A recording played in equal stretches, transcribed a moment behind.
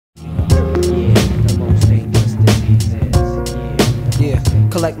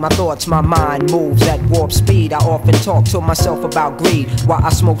collect my thoughts, my mind moves at warp speed. I often talk to myself about greed, why I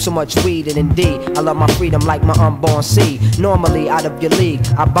smoke so much weed, and indeed I love my freedom like my unborn seed. Normally out of your league,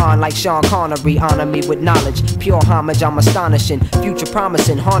 I bond like Sean Connery. Honor me with knowledge, pure homage, I'm astonishing. Future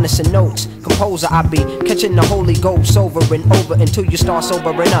promising, harnessing notes. Composer I be, catching the Holy Ghost over and over until you start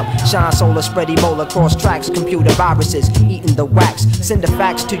sobering up. Shine solar, spread Ebola across tracks, computer viruses, eating the wax. Send the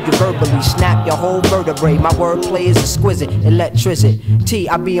facts to you verbally, snap your whole vertebrae. My wordplay is exquisite, electricity.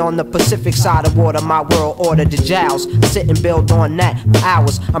 I be on the Pacific side of water, my world order the jowls. Sit and build on that for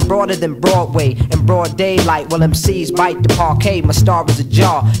hours. I'm broader than Broadway and broad daylight. While MCs bite the parquet, my star is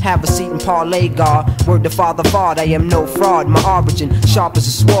ajar. Have a seat and parlay, guard. Word to Father Fard, I am no fraud. My origin, sharp as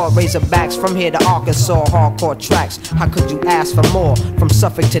a sword. Razorbacks from here to Arkansas, hardcore tracks. How could you ask for more? From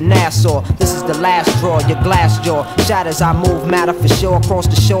Suffolk to Nassau, this is the last draw. Your glass jaw shatters, I move matter for sure. Across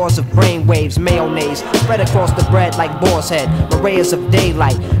the shores of brainwaves, mayonnaise spread across the bread like boar's head. Rays of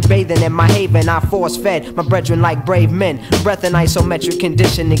daylight, bathing in my haven, I force fed my brethren like brave men. Breath in isometric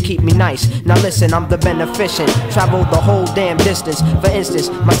condition and keep me nice. Now listen, I'm the beneficent, travel the whole damn distance. For instance,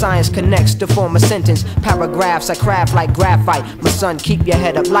 my science connects to form a sentence. Paragraphs I craft like graphite. My son, keep your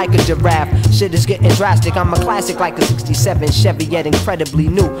head up like a giraffe. Shit is getting drastic, I'm a classic like a 67 Chevy, yet incredibly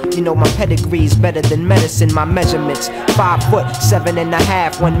new. You know my pedigree's better than medicine, my measurements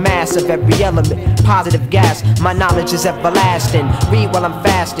 5'7.5", one mass of every element. Positive gas, my knowledge is everlasting. Read while I'm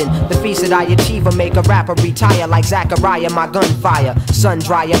fasting, the feast that I achieve will make a rapper retire like Zachariah, my gunfire. Sun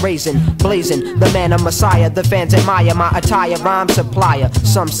dryer, raisin, blazing, the man of Messiah. The fans admire my attire, rhyme supplier.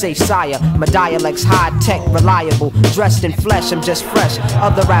 Some say sire, my dialect's high tech, reliable. Dressed in flesh, I'm just fresh.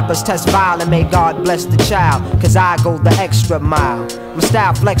 Other rappers test vile and may God bless the child, cause I go the extra mile. My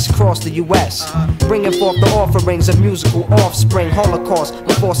style flex across the US, bringing forth the offerings of musical offspring. Holocaust,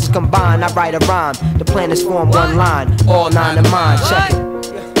 when forces combine, I write a rhyme. The planets form one line, all nine of mine. Check it.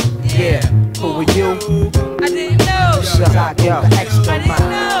 Yeah, who are you? I didn't know. Shut up, yo, extra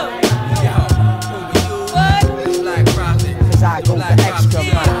mile. Cause I go the extra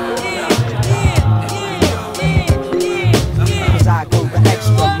mile. Cause I go the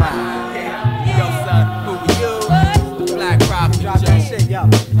extra mile.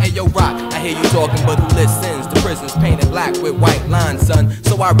 Hey yo, Rock, I hear you talking, but who listens? The prison's painted black with white lines, son.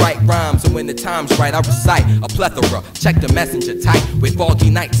 So I write rhymes, and when the time's right, I recite a plethora. Check the messenger tight with foggy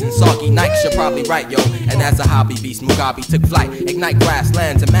nights and soggy nights. You're probably right, yo. And as a hobby beast, Mugabe took flight. Ignite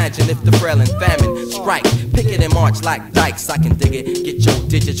grasslands, imagine if the frail and famine strike. Pick it and march like dikes. I can dig it, get your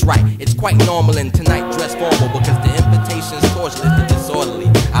digits right. It's quite normal in tonight, dress formal, because the invitation's torturous to disorderly.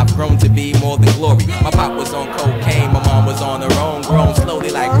 I've grown to be more than glory. My pop was on cocaine, my mom was on her own, grown slowly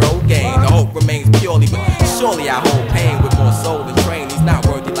like Rogaine. The hope remains purely, but surely I hold pain with more soul than train. He's not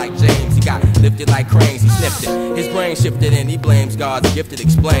worthy like James, he got lifted like cranes. He sniffed it, his brain shifted and he blames God's gifted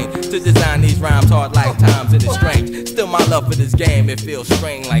explain. To design these rhymes hard like times, it is strange. Still my love for this game, it feels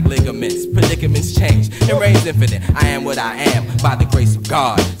strained like ligaments. Predicaments change, it reigns infinite. I am what I am, by the grace of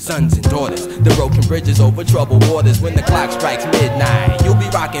God. Sons and daughters, the broken bridges over troubled waters. When the clock strikes midnight, you'll be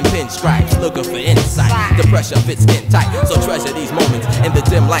rocking pinstripes, looking for insight. The pressure fits skin tight, so treasure these moments. In the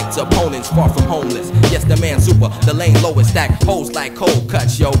dim lights, opponents far from homeless. Yes, the man super, the lane lowest stack holes like cold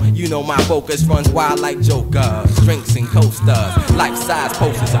cuts, yo. You know my focus runs wild like jokers. Drinks and coasters, life-size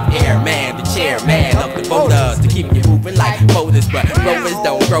posters of airman, the chairman of the voters. To keep you moving like motors, but rovers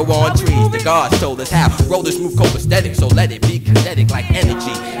don't grow on trees. The gods told us how rollers move copacetic, so let it be kinetic like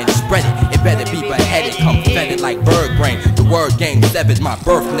energy and spread it. It better be beheaded, come fed it like bird brain. The word game 7's my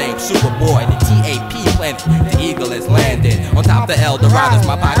birth name, Superboy. The TAP planet, the eagle has landed on top the Eldorados.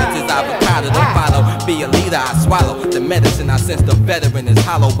 My pockets is avocado, don't follow. Be a leader, I swallow the medicine. I sense the veteran is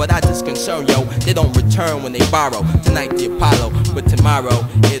hollow, but I just concern, yo. They don't return when they borrow. Tonight the Apollo, but tomorrow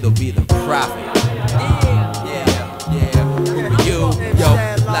it'll be the prophet.